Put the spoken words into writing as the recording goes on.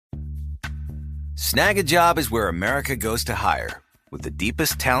Snag a Job is where America goes to hire, with the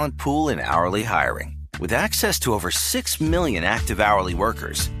deepest talent pool in hourly hiring. With access to over 6 million active hourly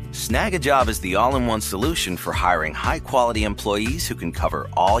workers, Snag a Job is the all-in-one solution for hiring high-quality employees who can cover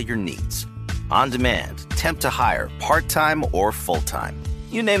all your needs. On demand, temp to hire, part-time or full-time.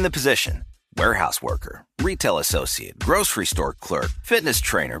 You name the position. Warehouse worker, retail associate, grocery store clerk, fitness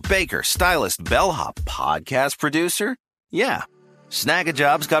trainer, baker, stylist, bellhop, podcast producer. Yeah, Snag a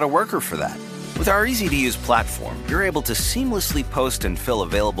Job's got a worker for that. With our easy-to-use platform, you're able to seamlessly post and fill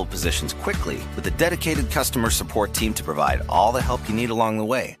available positions quickly with a dedicated customer support team to provide all the help you need along the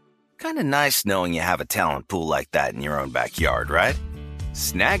way. Kind of nice knowing you have a talent pool like that in your own backyard, right?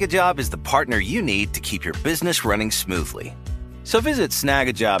 Snag a Job is the partner you need to keep your business running smoothly. So visit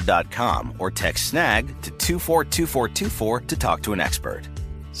snagajob.com or text snag to 242424 to talk to an expert.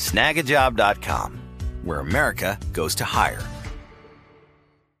 Snagajob.com, where America goes to hire.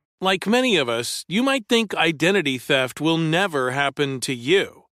 Like many of us, you might think identity theft will never happen to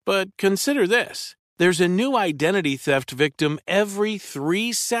you. But consider this. There's a new identity theft victim every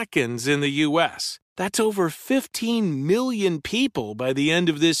 3 seconds in the U.S. That's over 15 million people by the end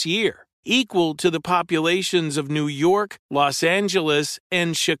of this year, equal to the populations of New York, Los Angeles,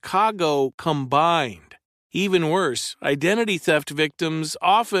 and Chicago combined. Even worse, identity theft victims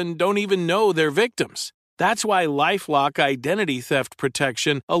often don't even know they're victims. That's why LifeLock Identity Theft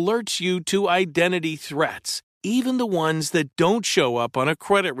Protection alerts you to identity threats, even the ones that don't show up on a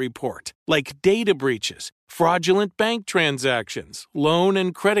credit report, like data breaches, fraudulent bank transactions, loan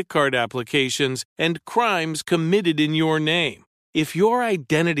and credit card applications, and crimes committed in your name. If your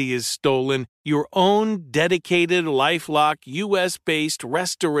identity is stolen, your own dedicated LifeLock U.S.-based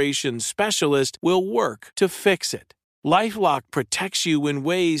restoration specialist will work to fix it. LifeLock protects you in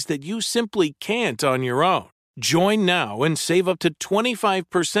ways that you simply can't on your own. Join now and save up to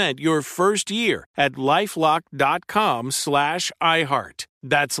 25% your first year at LifeLock.com/iHeart.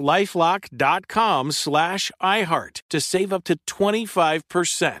 That's LifeLock.com/iHeart to save up to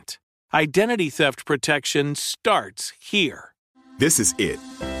 25%. Identity theft protection starts here. This is it.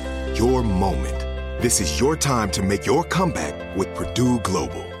 Your moment. This is your time to make your comeback with Purdue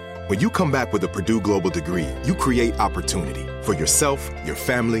Global. When you come back with a Purdue Global degree, you create opportunity for yourself, your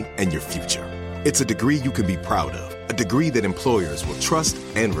family, and your future. It's a degree you can be proud of, a degree that employers will trust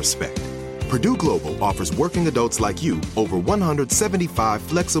and respect. Purdue Global offers working adults like you over 175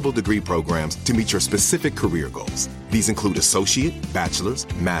 flexible degree programs to meet your specific career goals. These include associate, bachelor's,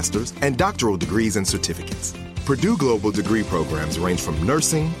 master's, and doctoral degrees and certificates. Purdue Global degree programs range from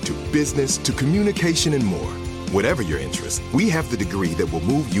nursing to business to communication and more. Whatever your interest, we have the degree that will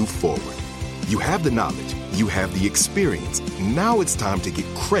move you forward. You have the knowledge, you have the experience. Now it's time to get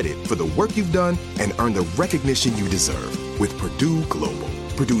credit for the work you've done and earn the recognition you deserve with Purdue Global,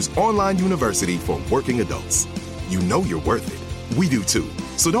 Purdue's online university for working adults. You know you're worth it. We do too.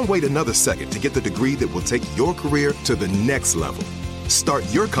 So don't wait another second to get the degree that will take your career to the next level. Start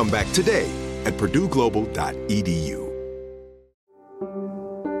your comeback today at purdueglobal.edu.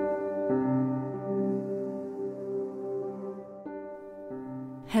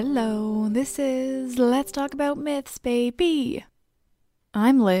 Hello, this is Let's Talk About Myths, baby.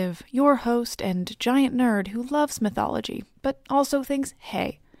 I'm Liv, your host and giant nerd who loves mythology, but also thinks,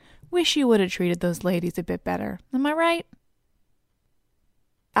 hey, wish you would have treated those ladies a bit better. Am I right?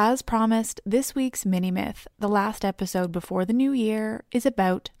 As promised, this week's mini-myth, the last episode before the new year, is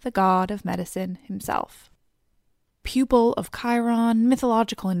about the god of medicine himself. Pupil of Chiron,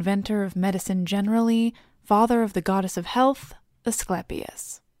 mythological inventor of medicine generally, father of the goddess of health,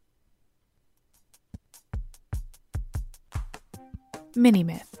 Asclepius.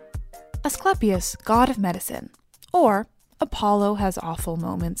 Mini-myth. Asclepius, god of medicine. Or, Apollo has awful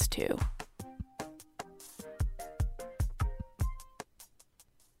moments too.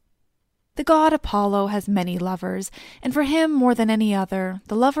 The god Apollo has many lovers, and for him more than any other,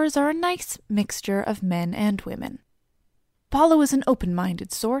 the lovers are a nice mixture of men and women. Apollo is an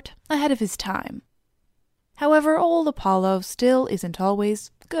open-minded sort, ahead of his time. However, old Apollo still isn't always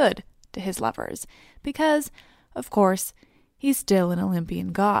good to his lovers, because, of course, he's still an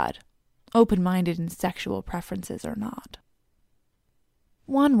Olympian god, open-minded in sexual preferences or not.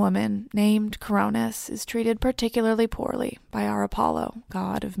 One woman, named Coronis, is treated particularly poorly by our Apollo,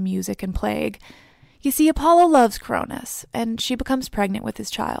 god of music and plague. You see, Apollo loves Coronis, and she becomes pregnant with his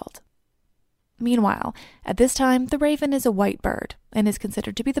child. Meanwhile, at this time, the raven is a white bird, and is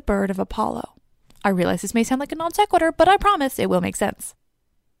considered to be the bird of Apollo. I realize this may sound like a non sequitur, but I promise it will make sense.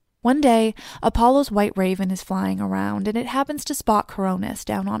 One day, Apollo's white raven is flying around, and it happens to spot Coronis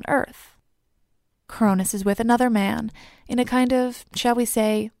down on Earth. Coronis is with another man, in a kind of, shall we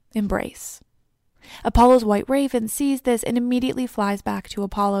say, embrace. Apollo's white raven sees this and immediately flies back to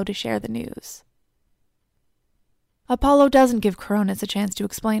Apollo to share the news. Apollo doesn't give Coronis a chance to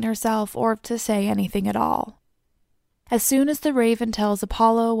explain herself or to say anything at all. As soon as the raven tells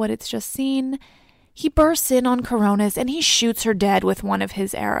Apollo what it's just seen, he bursts in on Coronis and he shoots her dead with one of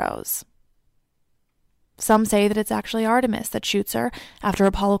his arrows. Some say that it's actually Artemis that shoots her after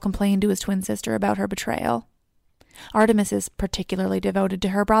Apollo complained to his twin sister about her betrayal. Artemis is particularly devoted to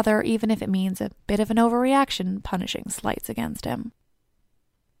her brother, even if it means a bit of an overreaction punishing slights against him.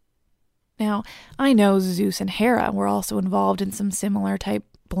 Now, I know Zeus and Hera were also involved in some similar type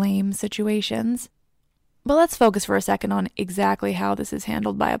blame situations, but let's focus for a second on exactly how this is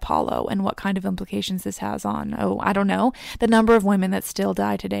handled by Apollo and what kind of implications this has on, the number of women that still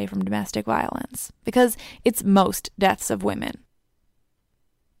die today from domestic violence, because it's most deaths of women.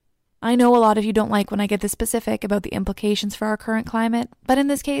 I know a lot of you don't like when I get this specific about the implications for our current climate, but in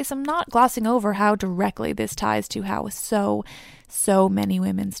this case, I'm not glossing over how directly this ties to how so many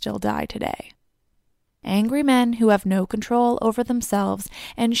women still die today. Angry men who have no control over themselves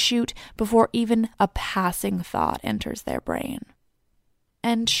and shoot before even a passing thought enters their brain.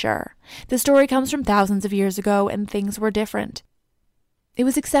 And sure, the story comes from thousands of years ago and things were different. It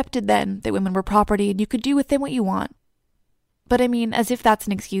was accepted then that women were property and you could do with them what you want. But I mean, as if that's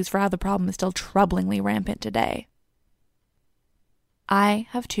an excuse for how the problem is still troublingly rampant today. I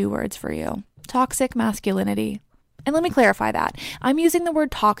have 2 words for you. Toxic masculinity. And let me clarify that. I'm using the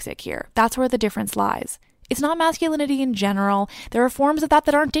word toxic here. That's where the difference lies. It's not masculinity in general. There are forms of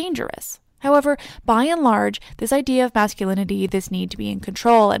that aren't dangerous. However, by and large, this idea of masculinity, this need to be in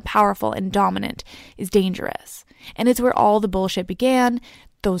control and powerful and dominant, is dangerous. And it's where all the bullshit began,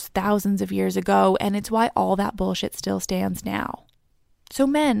 those thousands of years ago, and it's why all that bullshit still stands now. So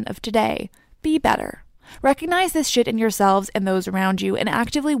men of today, be better. Recognize this shit in yourselves and those around you and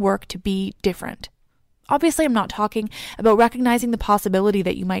actively work to be different. Obviously, I'm not talking about recognizing the possibility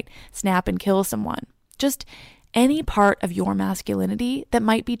that you might snap and kill someone. Just any part of your masculinity that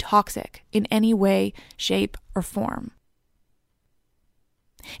might be toxic in any way, shape, or form.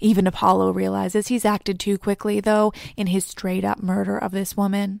 Even Apollo realizes he's acted too quickly, though, in his straight-up murder of this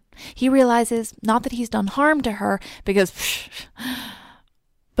woman. He realizes not that he's done harm to her,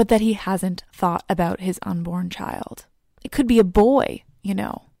 but that he hasn't thought about his unborn child. It could be a boy, you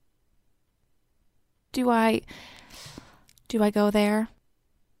know. Do I go there?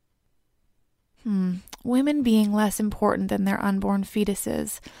 Women being less important than their unborn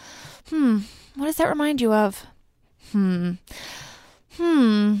fetuses. What does that remind you of?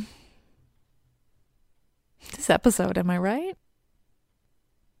 This episode, am I right?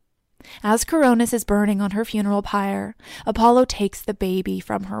 As Coronis is burning on her funeral pyre, Apollo takes the baby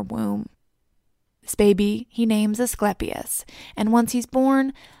from her womb. This baby he names Asclepius, and once he's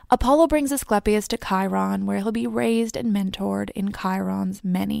born, Apollo brings Asclepius to Chiron, where he'll be raised and mentored in Chiron's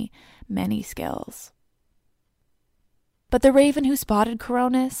many, many skills. But the raven who spotted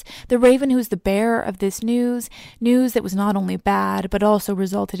Coronis, the raven who's the bearer of this news that was not only bad, but also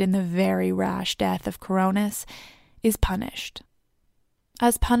resulted in the very rash death of Coronis, is punished.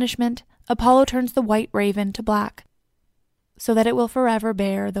 As punishment, Apollo turns the white raven to black, so that it will forever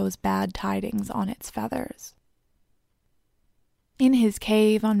bear those bad tidings on its feathers. In his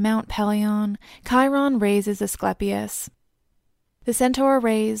cave on Mount Pelion, Chiron raises Asclepius. The centaur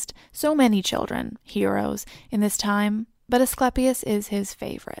raised so many children, heroes, in this time, but Asclepius is his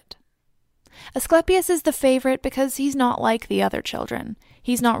favorite. Asclepius is the favorite because he's not like the other children.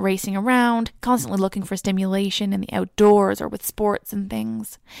 He's not racing around, constantly looking for stimulation in the outdoors or with sports and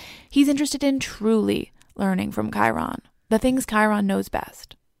things. He's interested in truly learning from Chiron, the things Chiron knows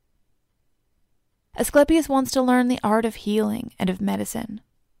best. Asclepius wants to learn the art of healing and of medicine.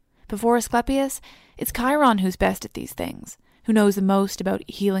 Before Asclepius, it's Chiron who's best at these things, who knows the most about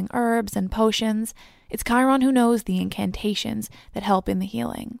healing herbs and potions. It's Chiron who knows the incantations that help in the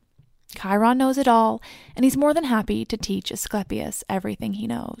healing. Chiron knows it all, and he's more than happy to teach Asclepius everything he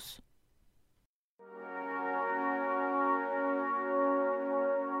knows.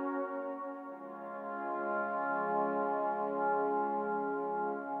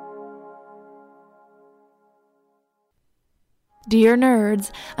 Dear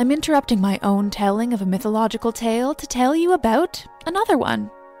nerds, I'm interrupting my own telling of a mythological tale to tell you about another one.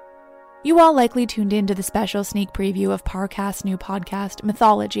 You all likely tuned in to the special sneak preview of Parcast's new podcast,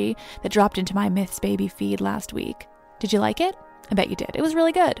 Mythology, that dropped into my Myths Baby feed last week. Did you like it? I bet you did. It was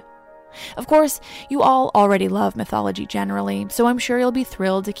really good. Of course, you all already love mythology generally, so I'm sure you'll be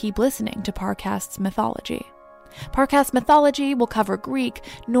thrilled to keep listening to Parcast's Mythology. Parcast Mythology will cover Greek,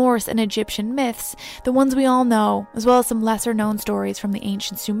 Norse, and Egyptian myths, the ones we all know, as well as some lesser-known stories from the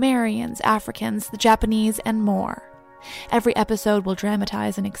ancient Sumerians, Africans, the Japanese, and more. Every episode will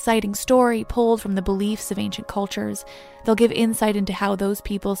dramatize an exciting story pulled from the beliefs of ancient cultures. They'll give insight into how those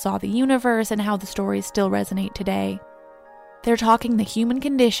people saw the universe and how the stories still resonate today. They're talking the human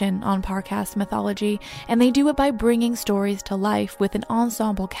condition on Parcast Mythology, and they do it by bringing stories to life with an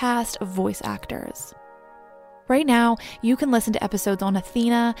ensemble cast of voice actors. Right now, you can listen to episodes on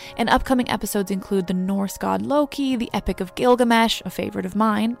Athena, and upcoming episodes include the Norse god Loki, the Epic of Gilgamesh, a favorite of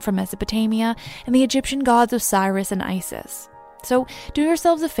mine, from Mesopotamia, and the Egyptian gods Osiris and Isis. So do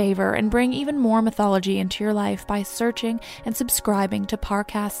yourselves a favor and bring even more mythology into your life by searching and subscribing to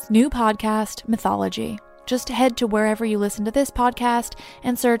Parcast's new podcast, Mythology. Just head to wherever you listen to this podcast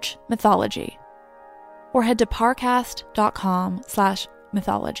and search Mythology. Or head to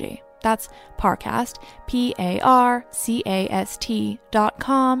parcast.com/mythology. That's Parcast,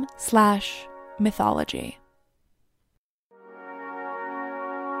 PARCAST.com/mythology.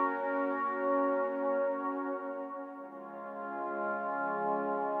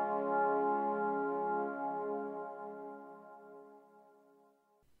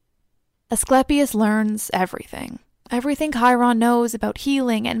 Asclepius learns everything. Everything Chiron knows about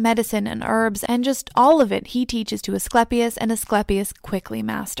healing and medicine and herbs, and just all of it he teaches to Asclepius, and Asclepius quickly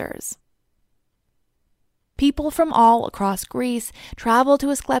masters. People from all across Greece travel to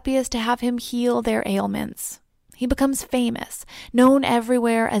Asclepius to have him heal their ailments. He becomes famous, known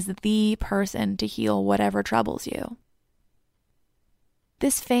everywhere as the person to heal whatever troubles you.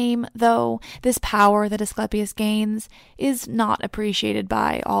 This fame, though, this power that Asclepius gains, is not appreciated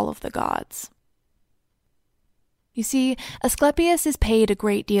by all of the gods. You see, Asclepius is paid a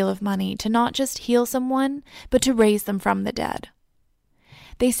great deal of money to not just heal someone, but to raise them from the dead.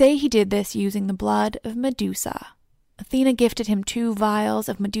 They say he did this using the blood of Medusa. Athena gifted him 2 vials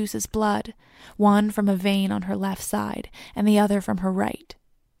of Medusa's blood, one from a vein on her left side, and the other from her right.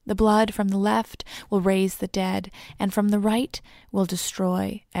 The blood from the left will raise the dead, and from the right will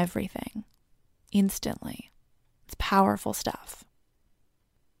destroy everything. Instantly. It's powerful stuff.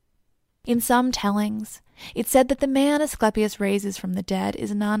 In some tellings, it's said that the man Asclepius raises from the dead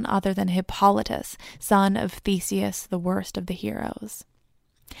is none other than Hippolytus, son of Theseus, the worst of the heroes.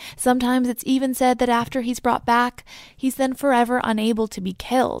 Sometimes it's even said that after he's brought back, he's then forever unable to be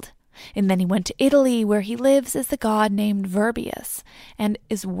killed. And then he went to Italy, where he lives as the god named Virbius, and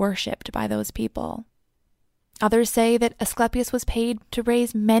is worshipped by those people. Others say that Asclepius was paid to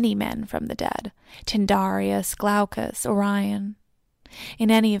raise many men from the dead: Tyndareus, Glaucus, Orion.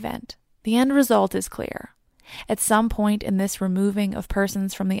 In any event, the end result is clear. At some point in this removing of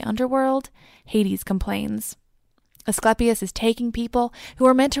persons from the underworld, Hades complains. Asclepius is taking people who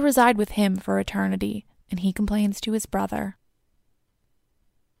are meant to reside with him for eternity, and he complains to his brother.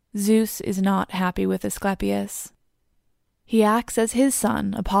 Zeus is not happy with Asclepius. He acts as his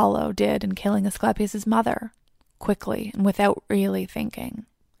son, Apollo, did in killing Asclepius' mother, quickly and without really thinking.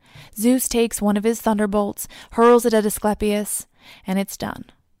 Zeus takes one of his thunderbolts, hurls it at Asclepius, and it's done.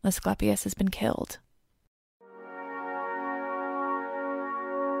 Asclepius has been killed.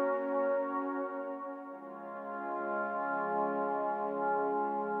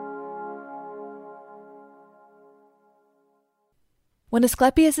 When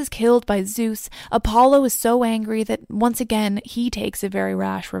Asclepius is killed by Zeus, Apollo is so angry that once again he takes a very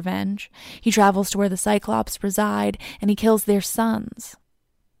rash revenge. He travels to where the Cyclops reside, and he kills their sons.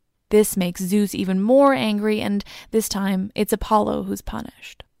 This makes Zeus even more angry, and this time it's Apollo who's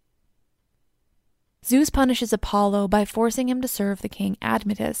punished. Zeus punishes Apollo by forcing him to serve the king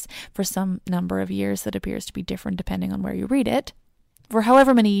Admetus for some number of years that appears to be different depending on where you read it. For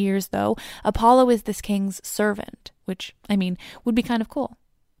however many years, though, Apollo is this king's servant, which, would be kind of cool.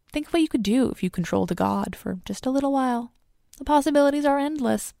 Think of what you could do if you controlled a god for just a little while. The possibilities are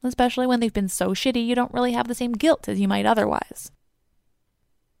endless, especially when they've been so shitty you don't really have the same guilt as you might otherwise.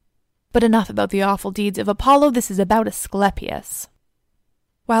 But enough about the awful deeds of Apollo, this is about Asclepius.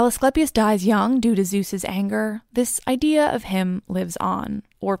 While Asclepius dies young due to Zeus's anger, this idea of him lives on,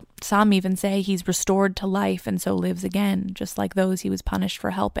 or some even say he's restored to life and so lives again, just like those he was punished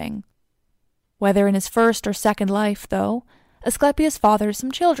for helping. Whether in his first or second life, though, Asclepius fathers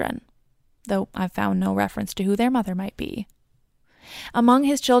some children, though I've found no reference to who their mother might be. Among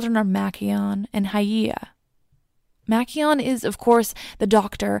his children are Machaon and Hyeia. Machaon is, of course, the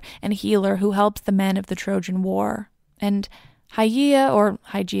doctor and healer who helps the men of the Trojan War, and Hyeia, or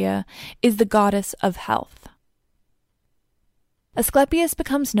Hygeia, is the goddess of health. Asclepius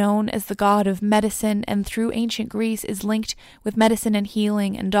becomes known as the god of medicine, and through ancient Greece is linked with medicine and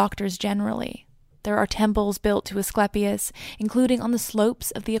healing and doctors generally. There are temples built to Asclepius, including on the slopes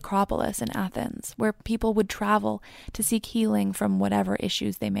of the Acropolis in Athens, where people would travel to seek healing from whatever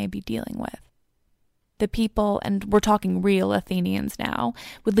issues they may be dealing with. The people, and we're talking real Athenians now,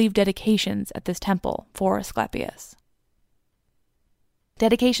 would leave dedications at this temple for Asclepius.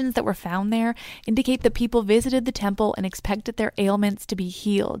 Dedications that were found there indicate that people visited the temple and expected their ailments to be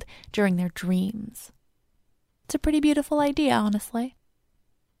healed during their dreams. It's a pretty beautiful idea, honestly.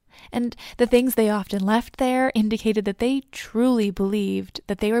 And the things they often left there indicated that they truly believed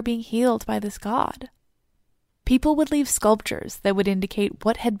that they were being healed by this god. People would leave sculptures that would indicate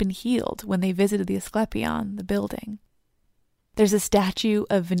what had been healed when they visited the Asclepion, the building. There's a statue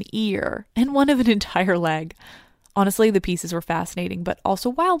of an ear and one of an entire leg. Honestly, the pieces were fascinating, but also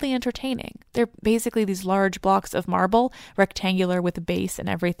wildly entertaining. They're basically these large blocks of marble, rectangular with a base and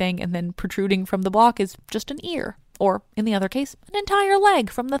everything, and then protruding from the block is just an ear. Or, in the other case, an entire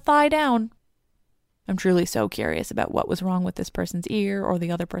leg from the thigh down. I'm truly so curious about what was wrong with this person's ear or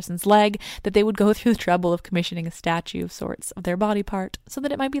the other person's leg that they would go through the trouble of commissioning a statue of sorts of their body part so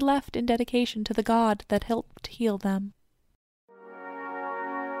that it might be left in dedication to the god that helped heal them.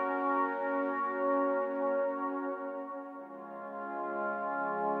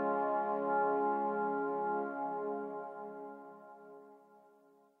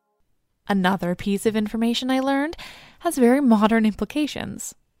 Another piece of information I learned has very modern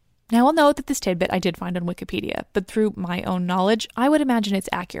implications. Now, I'll note that this tidbit I did find on Wikipedia, but through my own knowledge, I would imagine it's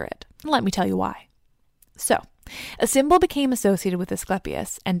accurate. Let me tell you why. So, a symbol became associated with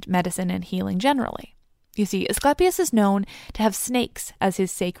Asclepius and medicine and healing generally. You see, Asclepius is known to have snakes as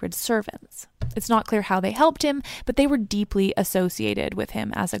his sacred servants. It's not clear how they helped him, but they were deeply associated with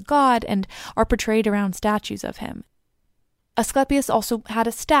him as a god and are portrayed around statues of him. Asclepius also had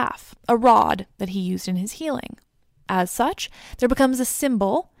a staff, a rod, that he used in his healing. As such, there becomes a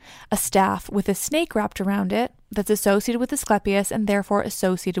symbol, a staff with a snake wrapped around it, that's associated with Asclepius and therefore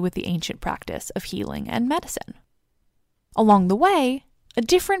associated with the ancient practice of healing and medicine. Along the way, a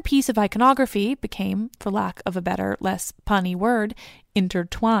different piece of iconography became, for lack of a better, less punny word,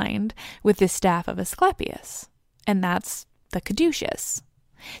 intertwined with this staff of Asclepius, and that's the caduceus.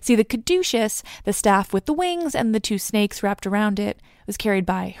 See, the caduceus, the staff with the wings and the two snakes wrapped around it, was carried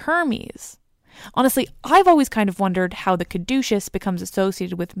by Hermes. Honestly, I've always kind of wondered how the caduceus becomes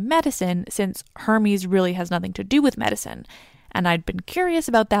associated with medicine, since Hermes really has nothing to do with medicine, and I'd been curious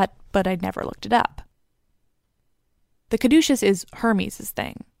about that, but I'd never looked it up. The caduceus is Hermes'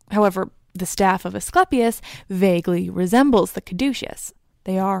 thing. However, the staff of Asclepius vaguely resembles the caduceus.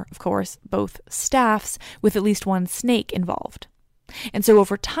 They are, of course, both staffs with at least one snake involved. And so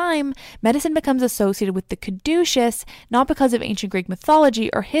over time, medicine becomes associated with the caduceus, not because of ancient Greek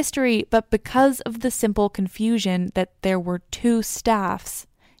mythology or history, but because of the simple confusion that there were two staffs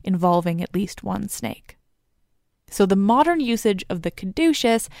involving at least one snake. So the modern usage of the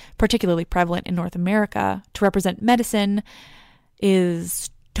caduceus, particularly prevalent in North America, to represent medicine, is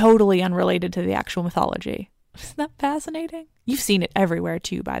totally unrelated to the actual mythology. Isn't that fascinating? You've seen it everywhere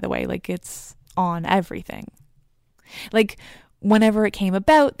too, by the way. It's on everything. Whenever it came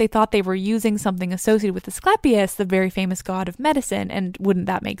about, they thought they were using something associated with Asclepius, the very famous god of medicine, and wouldn't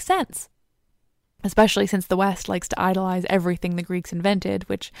that make sense? Especially since the West likes to idolize everything the Greeks invented,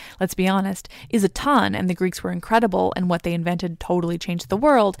 which, let's be honest, is a ton, and the Greeks were incredible, and what they invented totally changed the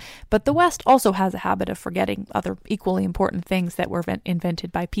world, but the West also has a habit of forgetting other equally important things that were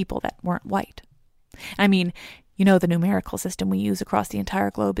invented by people that weren't white. I mean, the numerical system we use across the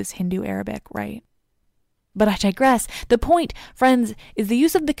entire globe is Hindu-Arabic, right? But I digress. The point, friends, is the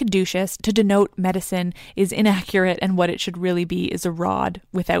use of the caduceus to denote medicine is inaccurate, and what it should really be is a rod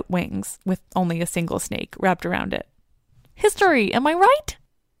without wings, with only a single snake wrapped around it. History, am I right?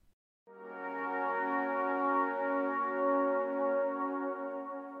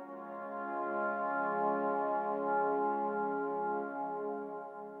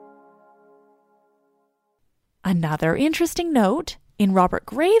 Another interesting note, in Robert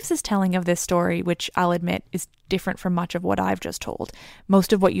Graves' telling of this story, which I'll admit is different from much of what I've just told.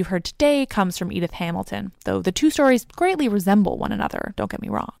 Most of what you've heard today comes from Edith Hamilton, though the two stories greatly resemble one another, don't get me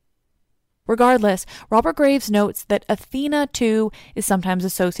wrong. Regardless, Robert Graves notes that Athena, too, is sometimes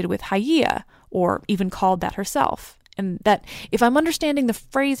associated with Hyea, or even called that herself, and that, if I'm understanding the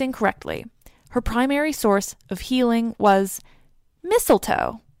phrasing correctly, her primary source of healing was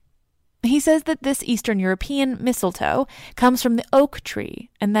mistletoe. He says that this Eastern European mistletoe comes from the oak tree,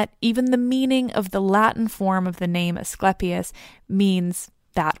 and that even the meaning of the Latin form of the name Asclepius means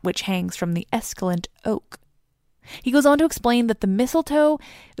that which hangs from the esculent oak. He goes on to explain that the mistletoe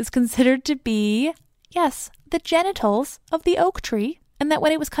is considered to be, yes, the genitals of the oak tree, and that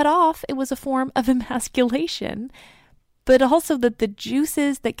when it was cut off, it was a form of emasculation, but also that the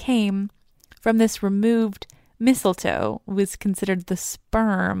juices that came from this removed mistletoe was considered the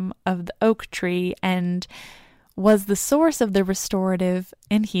sperm of the oak tree and was the source of the restorative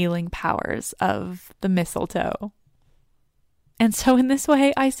and healing powers of the mistletoe. And so in this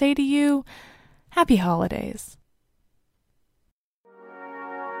way, I say to you, happy holidays.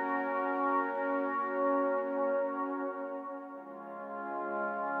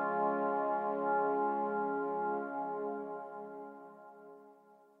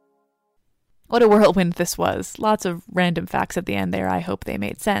 What a whirlwind this was. Lots of random facts at the end there. I hope they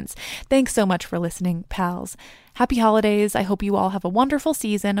made sense. Thanks so much for listening, pals. Happy holidays. I hope you all have a wonderful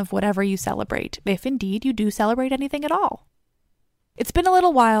season of whatever you celebrate, if indeed you do celebrate anything at all. It's been a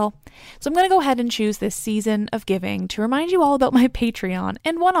little while, so I'm going to go ahead and choose this season of giving to remind you all about my Patreon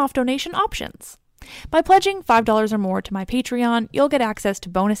and one-off donation options. By pledging $5 or more to my Patreon, you'll get access to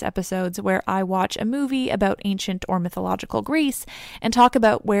bonus episodes where I watch a movie about ancient or mythological Greece and talk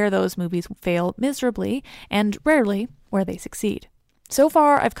about where those movies fail miserably and rarely where they succeed. So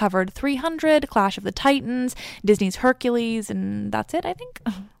far, I've covered 300, Clash of the Titans, Disney's Hercules, and that's it, I think.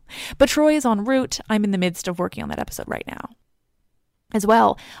 But Troy is en route. I'm in the midst of working on that episode right now. As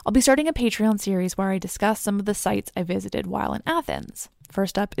well, I'll be starting a Patreon series where I discuss some of the sites I visited while in Athens.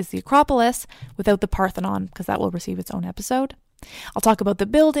 First up is the Acropolis, without the Parthenon, because that will receive its own episode. I'll talk about the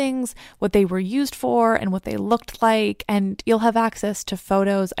buildings, what they were used for, and what they looked like, and you'll have access to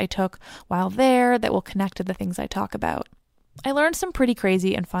photos I took while there that will connect to the things I talk about. I learned some pretty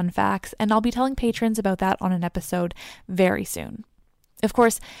crazy and fun facts, and I'll be telling patrons about that on an episode very soon. Of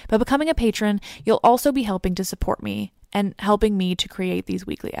course, by becoming a patron, you'll also be helping to support me and helping me to create these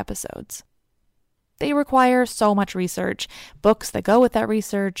weekly episodes. They require so much research, books that go with that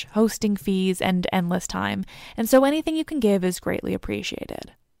research, hosting fees, and endless time, and so anything you can give is greatly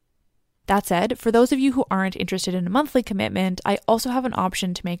appreciated. That said, for those of you who aren't interested in a monthly commitment, I also have an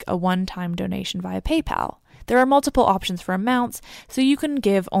option to make a one-time donation via PayPal. There are multiple options for amounts, so you can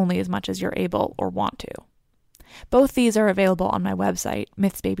give only as much as you're able or want to. Both these are available on my website,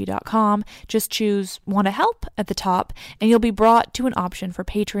 mythsbaby.com. Just choose Want to Help at the top, and you'll be brought to an option for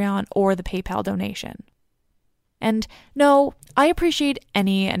Patreon or the PayPal donation. And no, I appreciate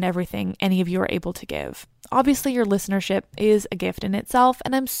any and everything any of you are able to give. Obviously, your listenership is a gift in itself,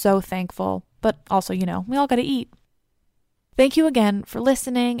 and I'm so thankful. But also, we all gotta eat. Thank you again for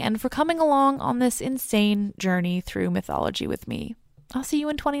listening and for coming along on this insane journey through mythology with me. I'll see you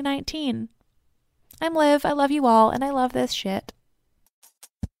in 2019. I'm Liv, I love you all, and I love this shit.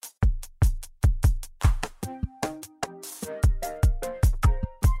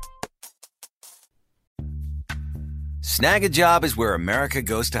 Snag a Job is where America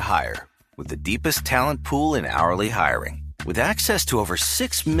goes to hire, with the deepest talent pool in hourly hiring. With access to over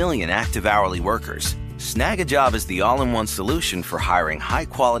 6 million active hourly workers, Snag a Job is the all-in-one solution for hiring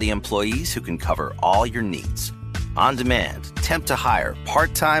high-quality employees who can cover all your needs. On demand, temp to hire,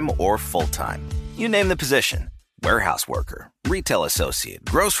 part-time or full-time. You name the position. Warehouse worker, retail associate,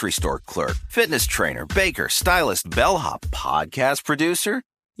 grocery store clerk, fitness trainer, baker, stylist, bellhop, podcast producer.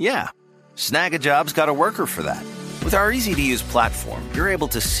 Yeah, Snag a Job's got a worker for that. With our easy-to-use platform, you're able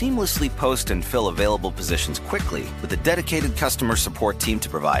to seamlessly post and fill available positions quickly with a dedicated customer support team to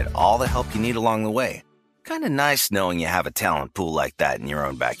provide all the help you need along the way. Kind of nice knowing you have a talent pool like that in your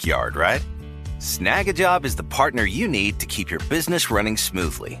own backyard, right? Snag a Job is the partner you need to keep your business running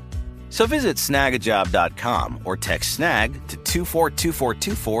smoothly. So visit snagajob.com or text SNAG to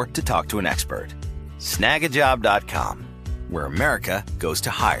 242424 to talk to an expert. Snagajob.com, where America goes to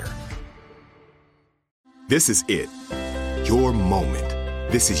hire. This is it. Your moment.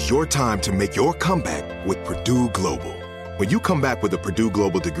 This is your time to make your comeback with Purdue Global. When you come back with a Purdue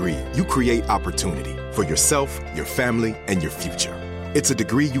Global degree, you create opportunity for yourself, your family, and your future. It's a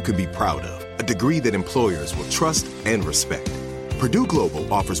degree you can be proud of, a degree that employers will trust and respect. Purdue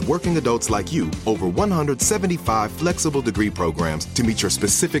Global offers working adults like you over 175 flexible degree programs to meet your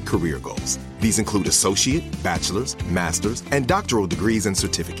specific career goals. These include associate, bachelor's, master's, and doctoral degrees and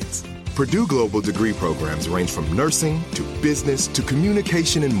certificates. Purdue Global degree programs range from nursing to business to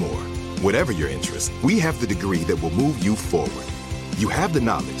communication and more. Whatever your interest, we have the degree that will move you forward. You have the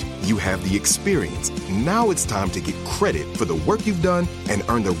knowledge, you have the experience. Now it's time to get credit for the work you've done and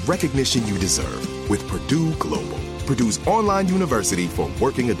earn the recognition you deserve with Purdue Global, Purdue's online university for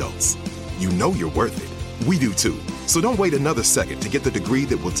working adults. You know you're worth it. We do too. So don't wait another second to get the degree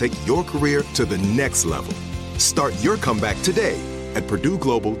that will take your career to the next level. Start your comeback today at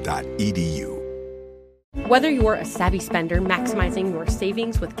purdueglobal.edu. Whether you're a savvy spender maximizing your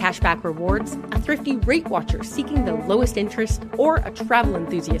savings with cashback rewards, a thrifty rate watcher seeking the lowest interest, or a travel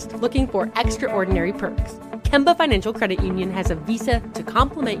enthusiast looking for extraordinary perks, Kemba Financial Credit Union has a visa to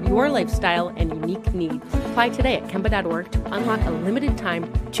complement your lifestyle and unique needs. Apply today at Kemba.org to unlock a limited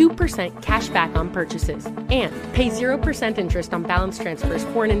time 2% cash back on purchases and pay 0% interest on balance transfers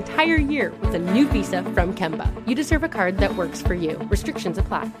for an entire year with a new visa from Kemba. You deserve a card that works for you. Restrictions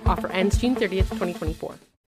apply. Offer ends June 30th, 2024.